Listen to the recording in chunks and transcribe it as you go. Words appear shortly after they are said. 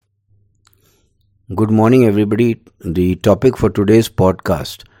Good morning, everybody. The topic for today's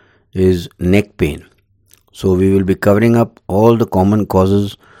podcast is neck pain. So, we will be covering up all the common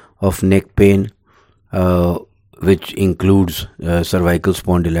causes of neck pain, which includes cervical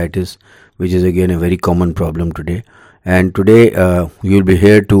spondylitis, which is again a very common problem today. And today, you'll be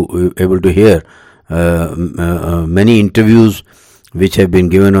able to hear many interviews which have been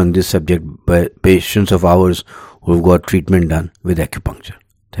given on this subject by patients of ours who've got treatment done with acupuncture.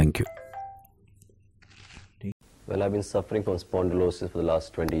 Thank you. Well, I've been suffering from spondylosis for the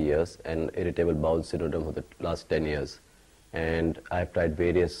last 20 years and irritable bowel syndrome for the last 10 years. And I've tried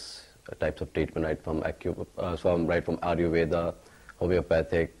various types of treatment, right from Ayurveda,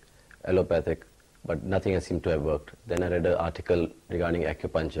 homeopathic, allopathic, but nothing has seemed to have worked. Then I read an article regarding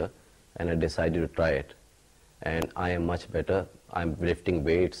acupuncture and I decided to try it. And I am much better. I'm lifting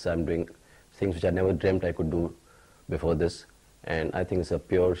weights, I'm doing things which I never dreamt I could do before this. And I think it's a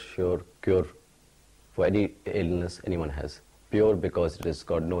pure, sure cure for any illness anyone has. Pure because it has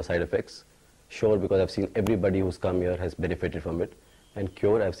got no side effects. Sure because I've seen everybody who's come here has benefited from it. And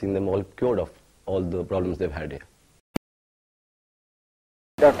cure, I've seen them all cured of all the problems they've had here.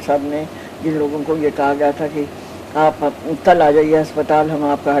 Doctor साहब ने जिन लोगों को ये कहा गया था कि आप कल आ जाइए अस्पताल, हम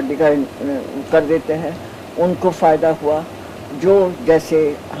आपका हड्डी का कर देते हैं, उनको फ़ायदा हुआ. जो जैसे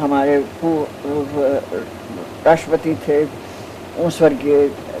हमारे राष्ट्रपति थे स्वर्गीय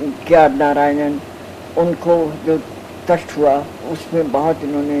के नारायणन, उनको जो कष्ट हुआ उसमें बहुत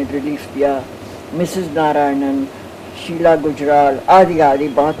इन्होंने रिलीफ दिया. मिसेस नारायणन, शीला गुजराल आदि आदि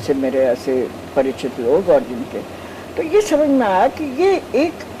बहुत से मेरे ऐसे परिचित लोग और जिनके, तो ये समझ में आया कि ये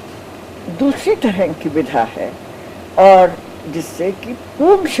एक दूसरी तरह की विधा है और जिससे कि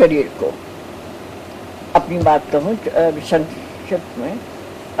पूर्ण शरीर को, अपनी बात कहूँ संक्षिप्त में,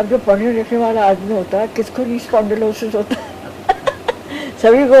 अब जो पढ़ने लिखने वाला आदमी होता है किसको नहीं स्पॉन्डिलोसिस होता है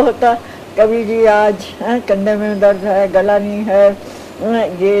सभी को होता. कभी जी आज कंधे में दर्द है, गला नहीं है,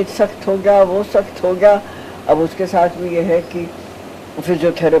 ये सख्त हो गया, वो सख्त हो गया. अब उसके साथ भी ये है कि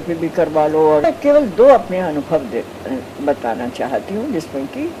फिजियोथेरेपी भी करवा लो. और केवल दो अपने अनुभव बताना चाहती हूँ जिसमें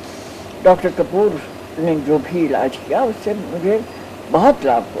कि डॉक्टर कपूर ने जो भी इलाज किया उससे मुझे बहुत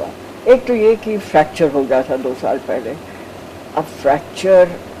लाभ हुआ. एक तो ये कि फ्रैक्चर हो गया था 2 साल पहले. अब फ्रैक्चर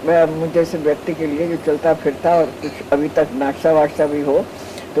मुझे से व्यक्ति के लिए जो चलता फिरता और कुछ अभी तक नाश्ता वाश्ता भी हो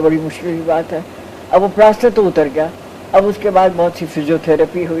तो बड़ी मुश्किल की बात है. अब वो प्लास्टर तो उतर गया. अब उसके बाद बहुत सी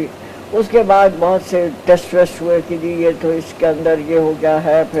फिजियोथेरेपी हुई, उसके बाद बहुत से टेस्ट वेस्ट हुए कि जी ये तो इसके अंदर ये हो गया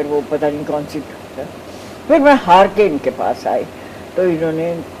है, फिर वो पता नहीं कौन सी है. फिर मैं हार के इनके पास आई तो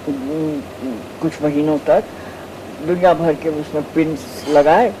इन्होंने कुछ महीनों तक दुनिया भर के उसमें पिन्स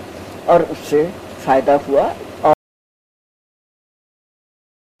लगाए और उससे फ़ायदा हुआ.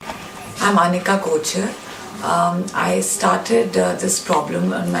 I'm Anika Kocher. I started this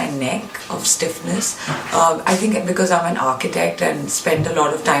problem on my neck of stiffness. I think because I'm an architect and spent a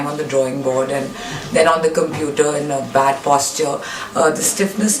lot of time on the drawing board and then on the computer in a bad posture, the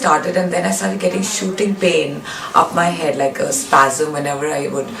stiffness started, and then I started getting shooting pain up my head, like a spasm whenever I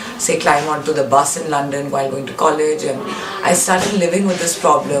would say climb onto the bus in London while going to college. And I started living with this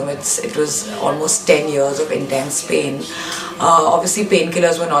problem. It was almost 10 years of intense pain. Obviously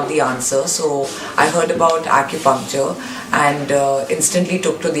painkillers were not the answer, so I heard about acupuncture and instantly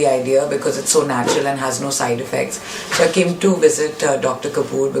took to the idea because it's so natural and has no side effects. So I came to visit Dr.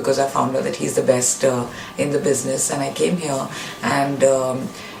 Kapur because I found out that he's the best in the business, and I came here and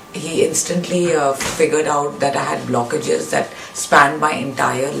he instantly figured out that I had blockages that spanned my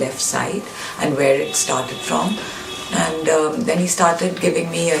entire left side and where it started from. And then he started giving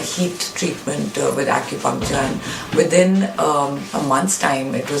me a heat treatment with acupuncture, and within a month's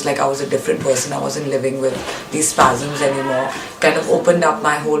time it was like I was a different person. I wasn't living with these spasms anymore. Kind of opened up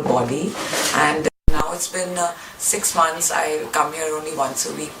my whole body, and now it's been 6 months. I come here only once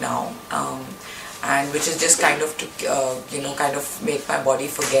a week now, and which is just kind of to kind of make my body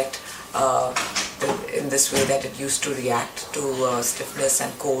forget in this way that it used to react to stiffness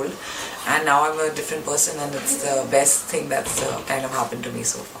and cold. And now I'm a different person, and it's the best thing that's kind of happened to me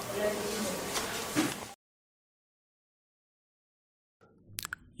so far.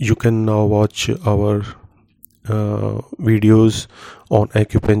 You can now watch our videos on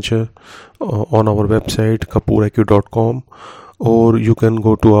acupuncture on our website kapuracu.com, or you can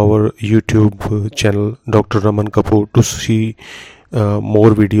go to our YouTube channel Dr. Raman Kapur to see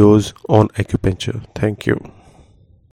more videos on acupuncture. Thank you.